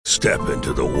Step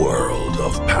into the world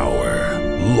of power,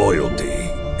 loyalty,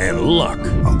 and luck.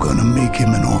 I'm gonna make him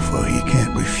an offer he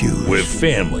can't refuse. With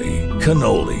family,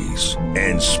 cannolis,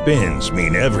 and spins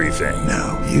mean everything.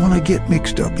 Now, you wanna get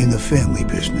mixed up in the family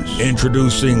business.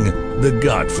 Introducing The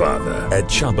Godfather at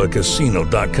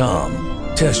ChumbaCasino.com.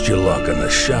 Test your luck in the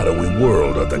shadowy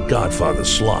world of The Godfather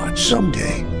slot.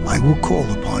 Someday, I will call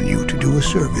upon you to do a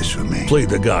service for me. Play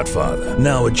The Godfather,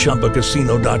 now at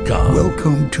ChumbaCasino.com.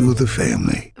 Welcome to the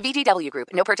family. VGW Group.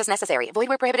 No purchase necessary. Void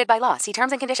where prohibited by law. See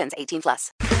terms and conditions.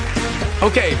 18+.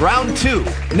 Okay, round two.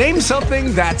 Name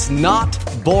something that's not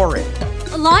boring.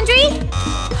 A laundry?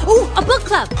 Ooh, a book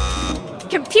club.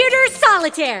 Computer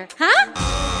solitaire, huh?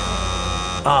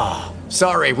 Ah,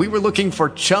 sorry. We were looking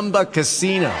for Chumba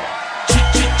Casino.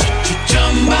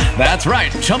 That's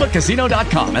right.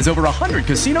 ChumbaCasino.com has over 100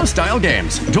 casino-style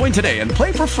games. Join today and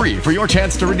play for free for your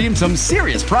chance to redeem some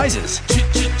serious prizes.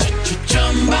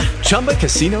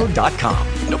 ChumbaCasino.com.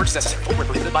 No purchase necessary. Void where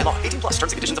prohibited by law. 18+. Terms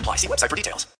and conditions apply. See website for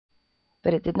details.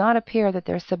 But it did not appear that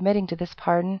their submitting to this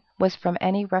pardon was from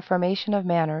any reformation of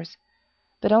manners,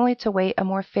 but only to wait a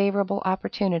more favorable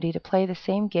opportunity to play the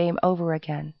same game over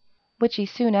again, which he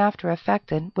soon after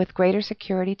effected with greater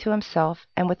security to himself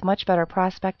and with much better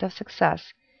prospect of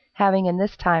success, having in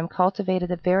this time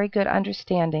cultivated a very good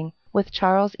understanding with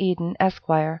Charles Eden,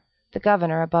 Esquire, the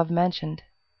governor above mentioned.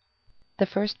 The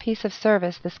first piece of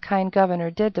service this kind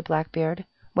governor did to Blackbeard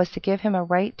was to give him a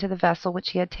right to the vessel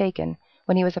which he had taken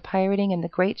when he was a pirating in the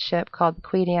great ship called the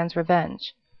Queen Anne's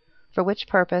Revenge, for which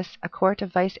purpose a court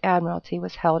of vice-admiralty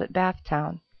was held at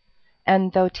Bathtown,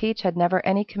 and though Teach had never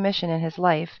any commission in his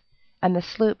life, and the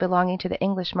sloop belonging to the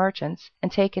English merchants,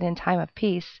 and taken in time of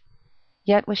peace,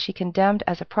 yet was she condemned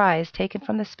as a prize taken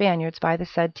from the Spaniards by the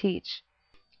said Teach.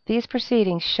 These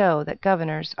proceedings show that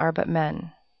governors are but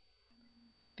men.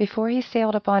 Before he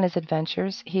sailed upon his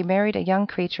adventures, he married a young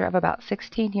creature of about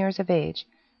 16 years of age,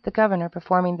 the governor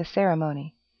performing the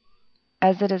ceremony.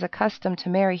 As it is a custom to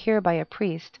marry here by a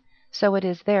priest, so it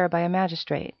is there by a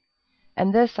magistrate,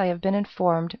 and this, I have been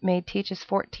informed, made Teach's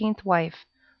 14th wife,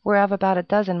 whereof about a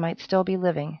dozen might still be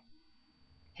living.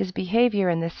 His behavior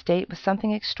in this state was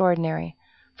something extraordinary,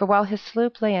 for while his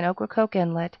sloop lay in Ocracoke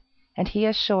Inlet, and he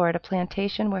ashore at a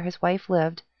plantation where his wife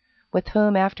lived, with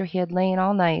whom, after he had lain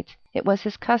all night, it was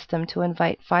his custom to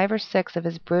invite 5 or 6 of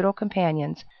his brutal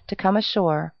companions to come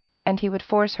ashore, and he would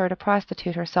force her to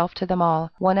prostitute herself to them all,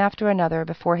 one after another,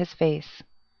 before his face.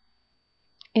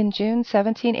 In June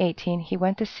 1718 he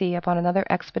went to sea upon another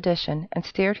expedition, and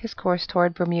steered his course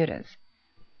toward Bermudas.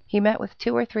 He met with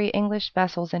 2 or 3 English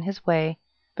vessels in his way,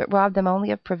 but robbed them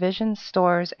only of provisions,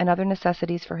 stores, and other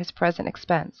necessities for his present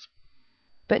expense.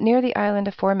 But near the island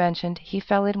aforementioned he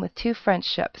fell in with 2 French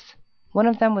ships. One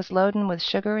of them was loaden with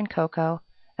sugar and cocoa,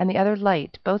 and the other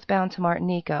light, both bound to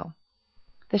Martinico.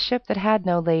 The ship that had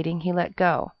no lading he let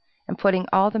go, and putting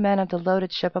all the men of the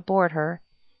loaded ship aboard her,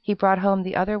 he brought home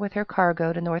the other with her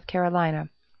cargo to North Carolina,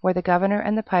 where the governor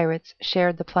and the pirates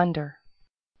shared the plunder.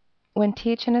 When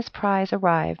Teach and his prize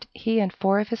arrived, he and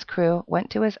 4 of his crew went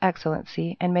to his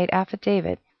Excellency and made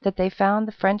affidavit that they found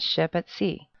the French ship at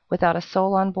sea, without a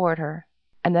soul on board her,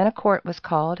 and then a court was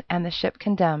called, and the ship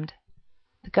condemned.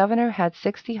 The governor had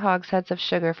 60 hogsheads of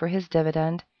sugar for his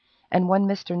dividend, and one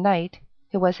Mr. Knight,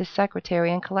 who was his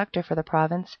secretary and collector for the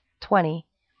province, 20,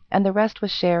 and the rest was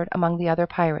shared among the other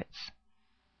pirates.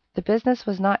 The business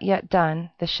was not yet done,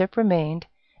 the ship remained,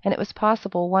 and it was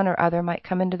possible one or other might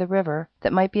come into the river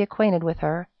that might be acquainted with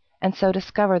her, and so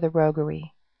discover the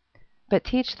roguery. But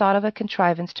Teach thought of a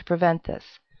contrivance to prevent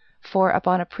this, for,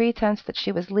 upon a pretence that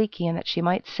she was leaky and that she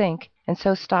might sink, and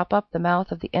so stop up the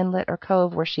mouth of the inlet or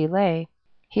cove where she lay,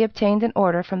 he obtained an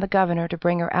order from the governor to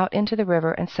bring her out into the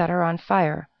river and set her on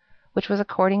fire, which was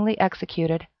accordingly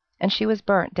executed, and she was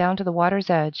burnt down to the water's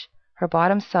edge, her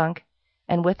bottom sunk,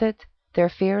 and with it their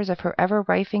fears of her ever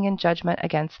rifing in judgment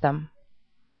against them.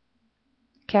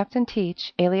 Captain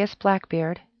Teach, alias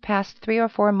Blackbeard, passed 3 or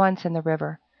 4 months in the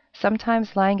river,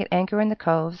 sometimes lying at anchor in the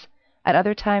coves, at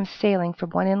other times sailing from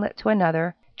one inlet to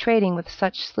another, trading with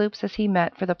such sloops as he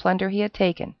met for the plunder he had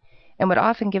taken, and would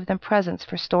often give them presents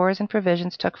for stores and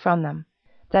provisions took from them,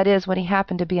 that is, when he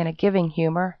happened to be in a giving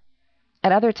humour.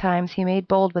 At other times he made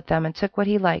bold with them and took what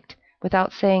he liked,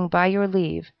 without saying by your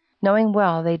leave, knowing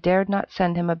well they dared not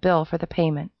send him a bill for the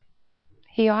payment.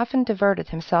 He often diverted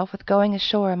himself with going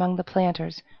ashore among the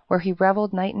planters, where he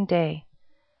revelled night and day.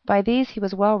 By these he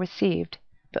was well received,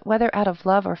 but whether out of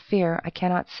love or fear I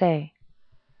cannot say.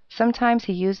 Sometimes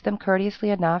he used them courteously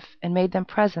enough, and made them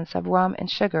presents of rum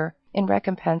and sugar in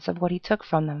recompense of what he took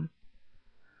from them.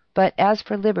 But as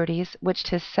for liberties, which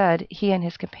 'tis said he and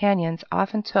his companions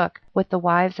often took with the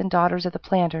wives and daughters of the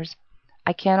planters,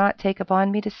 I cannot take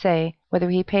upon me to say whether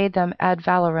he paid them ad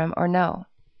valorem or no.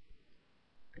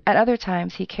 At other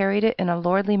times he carried it in a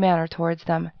lordly manner towards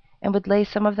them, and would lay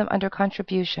some of them under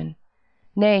contribution.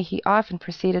 Nay, he often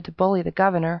proceeded to bully the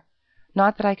governor,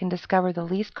 not that I can discover the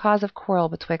least cause of quarrel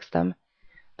betwixt them,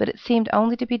 but it seemed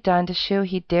only to be done to shew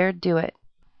he dared do it.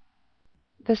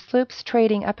 The sloops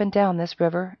trading up and down this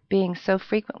river, being so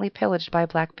frequently pillaged by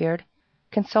Blackbeard,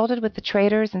 consulted with the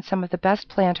traders and some of the best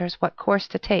planters what course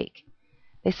to take.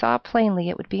 They saw plainly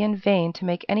it would be in vain to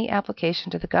make any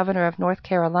application to the governor of North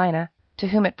Carolina, to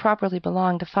whom it properly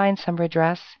belonged to find some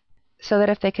redress, so that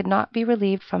if they could not be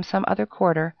relieved from some other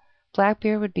quarter,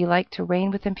 Blackbeard would be like to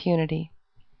reign with impunity.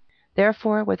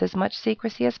 Therefore, with as much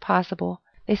secrecy as possible,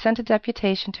 they sent a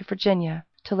deputation to Virginia,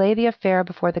 to lay the affair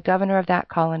before the governor of that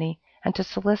colony, and to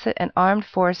solicit an armed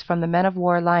force from the men of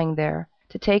war lying there,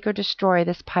 to take or destroy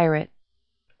this pirate.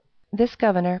 This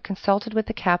governor consulted with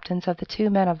the captains of the 2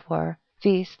 men of war,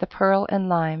 viz., the Pearl and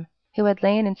Lime, who had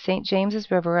lain in St.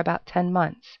 James's River about 10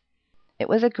 months. It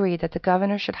was agreed that the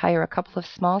governor should hire a couple of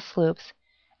small sloops,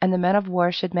 and the men of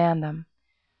war should man them.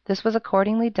 This was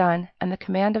accordingly done, and the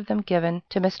command of them given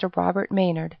to Mr. Robert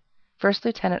Maynard, first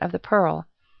lieutenant of the Pearl,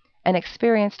 an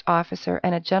experienced officer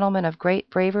and a gentleman of great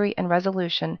bravery and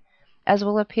resolution, as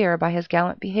will appear by his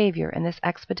gallant behavior in this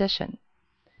expedition.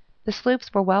 The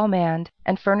sloops were well manned,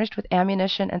 and furnished with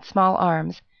ammunition and small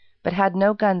arms, but had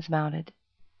no guns mounted.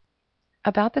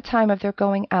 About the time of their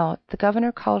going out, the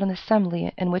governor called an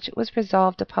assembly in which it was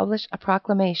resolved to publish a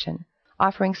proclamation,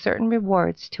 offering certain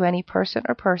rewards to any person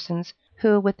or persons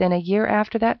who, within a year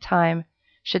after that time,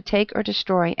 should take or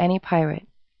destroy any pirate.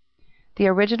 The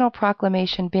original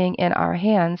proclamation being in our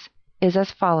hands, is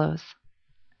as follows: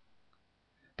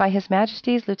 By His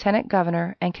Majesty's Lieutenant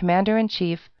Governor and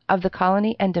Commander-in-Chief of the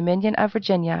Colony and Dominion of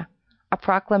Virginia, a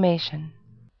proclamation,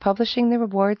 publishing the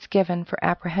rewards given for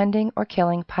apprehending or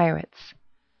killing pirates.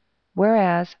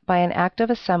 Whereas, by an act of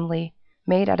assembly,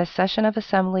 made at a session of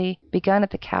assembly begun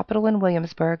at the Capitol in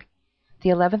Williamsburg, the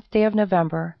 11th day of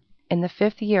November, in the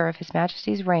 5th year of His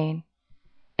Majesty's reign,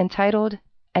 entitled,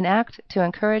 An Act to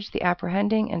encourage the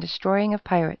apprehending and destroying of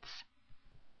pirates.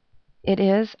 It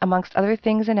is, amongst other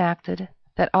things enacted,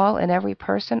 that all and every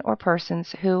person or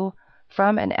persons who,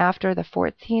 from and after the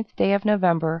 14th day of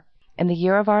November, in the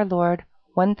year of our Lord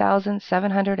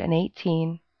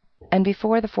 1718, and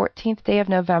before the 14th day of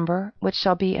November, which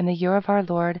shall be in the year of our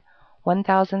Lord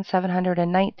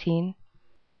 1719,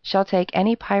 shall take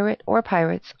any pirate or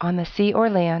pirates on the sea or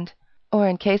land, or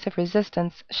in case of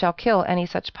resistance shall kill any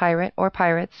such pirate or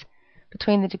pirates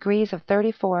between the degrees of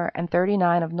 34 and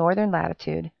 39 of northern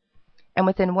latitude, and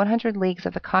within 100 leagues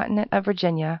of the continent of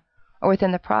Virginia, or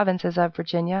within the provinces of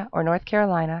Virginia or North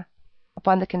Carolina,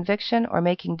 upon the conviction or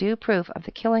making due proof of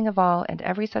the killing of all and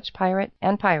every such pirate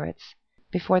and pirates,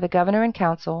 before the governor and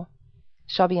council,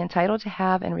 shall be entitled to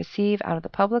have and receive out of the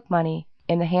public money,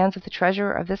 in the hands of the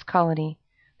treasurer of this colony,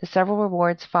 the several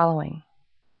rewards following.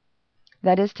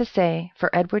 That is to say,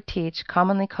 for Edward Teach,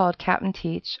 commonly called Captain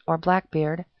Teach, or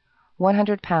Blackbeard,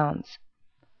 100 pounds.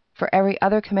 For every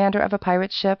other commander of a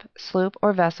pirate ship, sloop,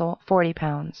 or vessel, 40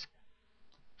 pounds.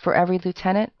 For every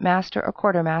lieutenant, master, or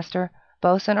quartermaster,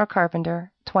 boatswain, or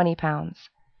carpenter, 20 pounds.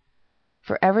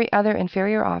 For every other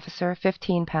inferior officer,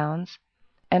 15 pounds.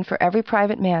 And for every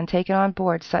private man taken on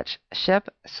board such ship,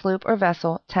 sloop, or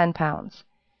vessel, 10 pounds.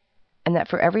 And that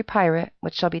for every pirate,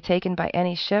 which shall be taken by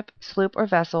any ship, sloop, or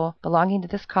vessel belonging to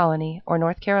this colony, or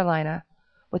North Carolina,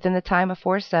 within the time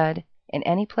aforesaid, in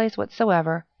any place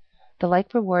whatsoever, the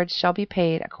like rewards shall be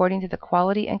paid according to the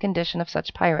quality and condition of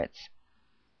such pirates.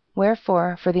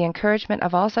 Wherefore, for the encouragement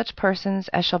of all such persons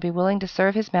as shall be willing to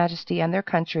serve His Majesty and their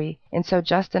country in so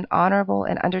just and honorable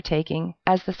an undertaking,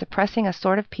 as the suppressing a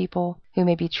sort of people who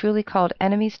may be truly called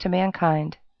enemies to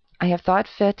mankind, I have thought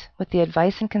fit, with the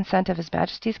advice and consent of His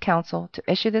Majesty's Council, to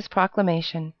issue this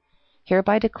proclamation,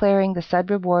 hereby declaring the said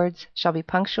rewards shall be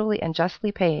punctually and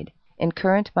justly paid, in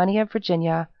current money of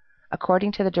Virginia,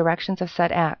 according to the directions of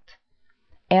said act.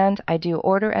 And I do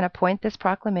order and appoint this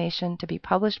proclamation to be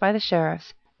published by the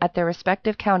sheriffs at their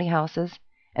respective county houses,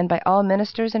 and by all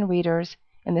ministers and readers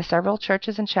in the several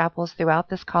churches and chapels throughout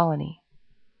this colony.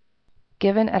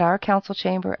 Given at our council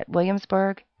chamber at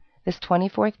Williamsburg, this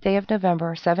 24th day of November,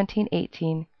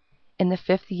 1718, in the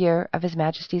 5th year of His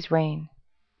Majesty's reign.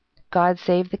 God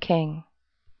save the King.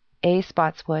 A.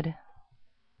 Spotswood.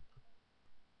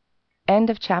 End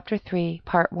of Chapter 3,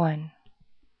 Part 1.